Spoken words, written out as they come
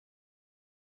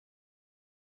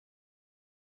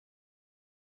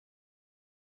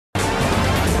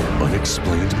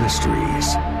unexplained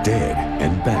mysteries, dead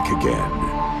and back again.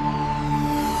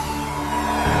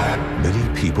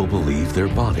 Many people believe their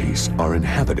bodies are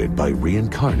inhabited by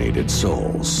reincarnated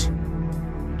souls.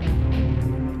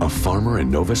 A farmer in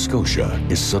Nova Scotia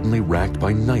is suddenly racked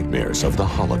by nightmares of the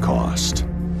Holocaust.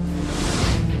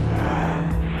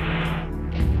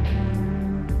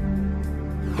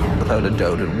 Without a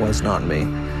doubt, it was not me.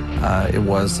 It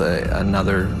was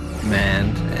another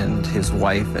man and his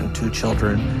wife and 2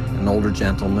 children, an older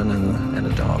gentleman and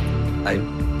a dog. I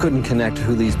couldn't connect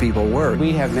who these people were.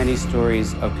 We have many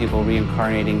stories of people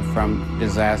reincarnating from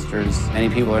disasters. Many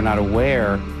people are not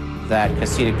aware that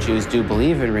Hasidic Jews do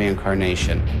believe in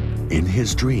reincarnation. In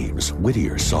his dreams,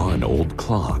 Whittier saw an old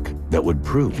clock that would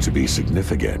prove to be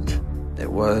significant.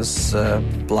 It was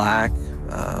black,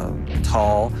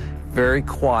 tall, very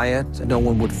quiet. No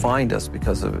one would find us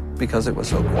because it was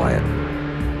so quiet.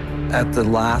 At the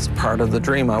last part of the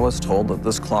dream, I was told that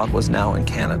this clock was now in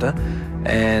Canada,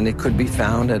 and it could be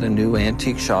found at a new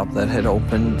antique shop that had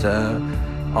opened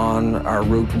on our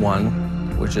Route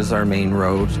 1, which is our main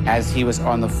road. As he was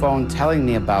on the phone telling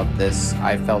me about this,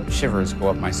 I felt shivers go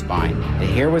up my spine. And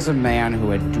here was a man who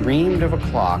had dreamed of a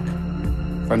clock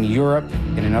from Europe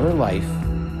in another life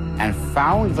and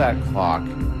found that clock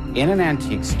in an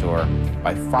antique store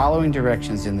by following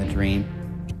directions in the dream.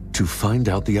 To find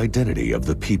out the identity of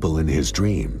the people in his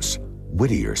dreams,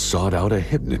 Whittier sought out a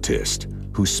hypnotist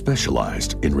who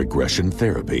specialized in regression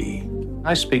therapy.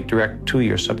 I speak direct to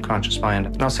your subconscious mind,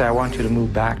 and I'll say, I want you to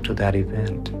move back to that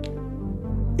event.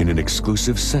 In an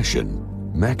exclusive session,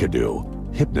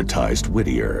 McAdoo hypnotized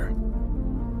Whittier.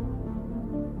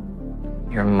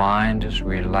 Your mind is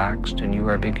relaxed and you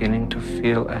are beginning to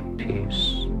feel at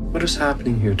peace. What is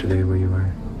happening here today where you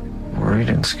are? Worried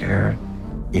and scared.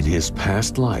 In his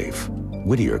past life,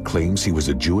 Whittier claims he was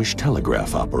a Jewish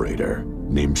telegraph operator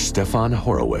named Stefan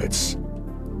Horowitz.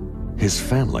 His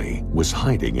family was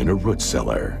hiding in a root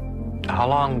cellar. How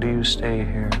long do you stay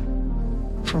here?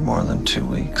 For more than 2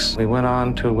 weeks. We went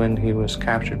on to when he was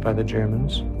captured by the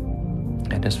Germans,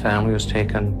 and his family was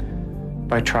taken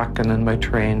by truck and then by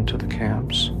train to the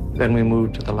camps. Then we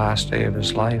moved to the last day of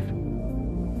his life.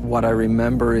 What I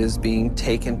remember is being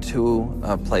taken to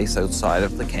a place outside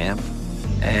of the camp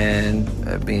and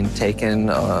being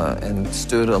taken and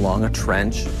stood along a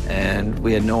trench, and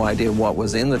we had no idea what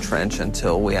was in the trench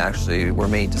until we actually were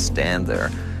made to stand there.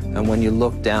 And when you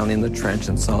looked down in the trench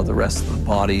and saw the rest of the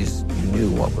bodies, you knew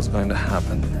what was going to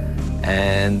happen.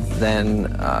 And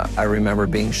then I remember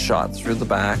being shot through the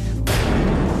back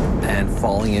and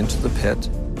falling into the pit.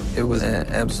 It was an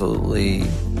absolutely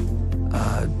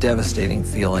devastating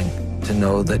feeling to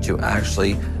know that you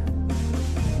actually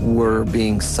were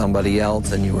being somebody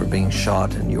else and you were being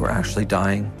shot and you were actually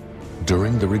dying.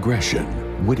 During the regression,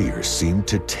 Whittier seemed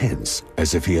to tense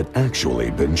as if he had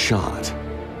actually been shot.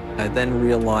 I then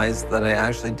realized that I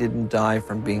actually didn't die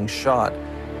from being shot,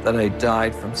 that I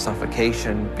died from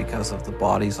suffocation because of the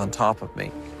bodies on top of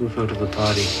me. Move out of the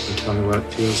body and tell me what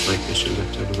it feels like as you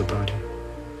lift out of the body.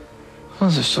 Oh,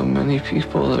 there's so many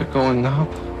people that are going up.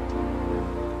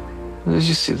 As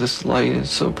you see, this light is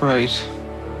so bright.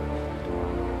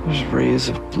 There's rays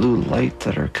of blue light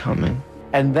that are coming.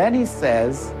 And then he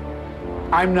says,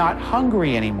 I'm not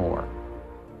hungry anymore.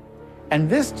 And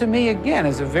this, to me, again,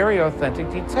 is a very authentic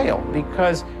detail,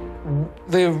 because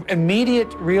the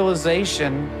immediate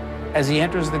realization as he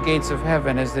enters the gates of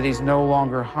heaven is that he's no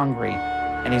longer hungry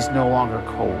and he's no longer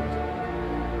cold.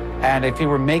 And if he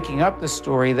were making up the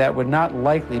story, that would not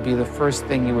likely be the first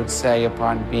thing you would say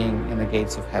upon being in the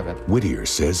gates of heaven. Whittier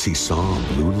says he saw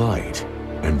a blue light,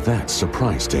 and that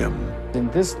surprised him. In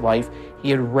this life,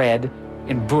 he had read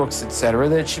in books, etc.,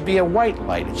 that it should be a white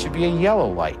light, it should be a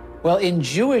yellow light. Well, in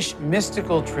Jewish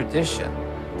mystical tradition,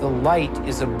 the light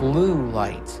is a blue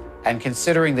light. And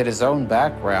considering that his own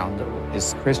background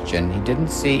is Christian, he didn't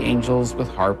see angels with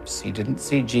harps, he didn't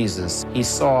see Jesus. He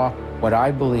saw what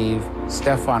I believe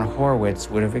Stefan Horowitz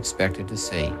would have expected to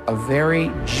see, a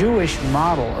very Jewish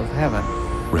model of heaven.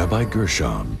 Rabbi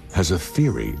Gershom has a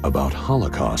theory about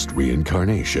Holocaust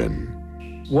reincarnation.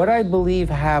 What I believe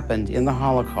happened in the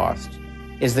Holocaust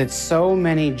is that so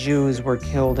many Jews were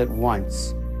killed at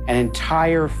once, and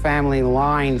entire family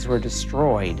lines were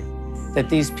destroyed, that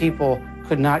these people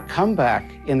could not come back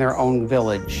in their own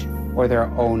village or their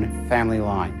own family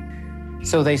line.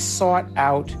 So they sought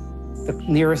out the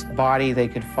nearest body they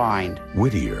could find.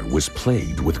 Whittier was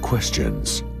plagued with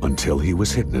questions until he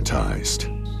was hypnotized.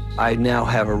 I now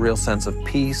have a real sense of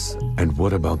peace. And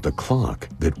what about the clock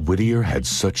that Whittier had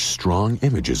such strong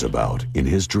images about in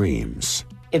his dreams?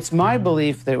 It's my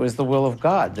belief that it was the will of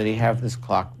God that he have this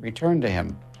clock returned to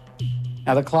him.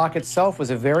 Now, the clock itself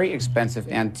was a very expensive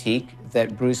antique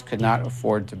that Bruce could not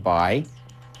afford to buy.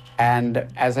 And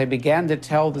as I began to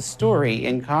tell the story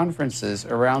in conferences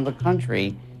around the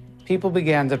country, people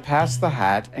began to pass the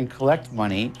hat and collect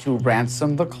money to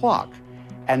ransom the clock.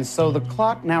 And so the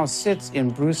clock now sits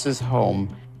in Bruce's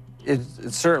home. It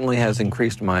certainly has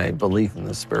increased my belief in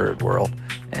the spirit world.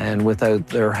 And without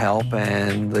their help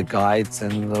and the guides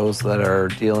and those that are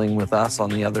dealing with us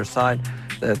on the other side,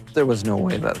 that there was no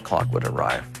way that clock would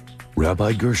arrive.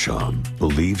 Rabbi Gershom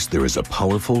believes there is a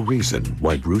powerful reason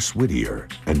why Bruce Whittier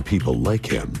and people like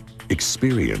him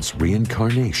experience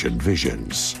reincarnation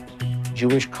visions.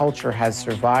 Jewish culture has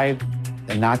survived.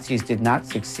 The Nazis did not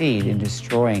succeed in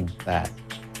destroying that.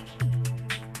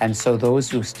 And so those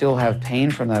who still have pain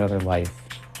from that other life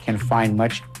can find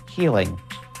much healing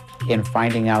in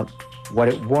finding out what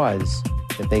it was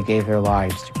that they gave their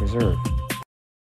lives to preserve.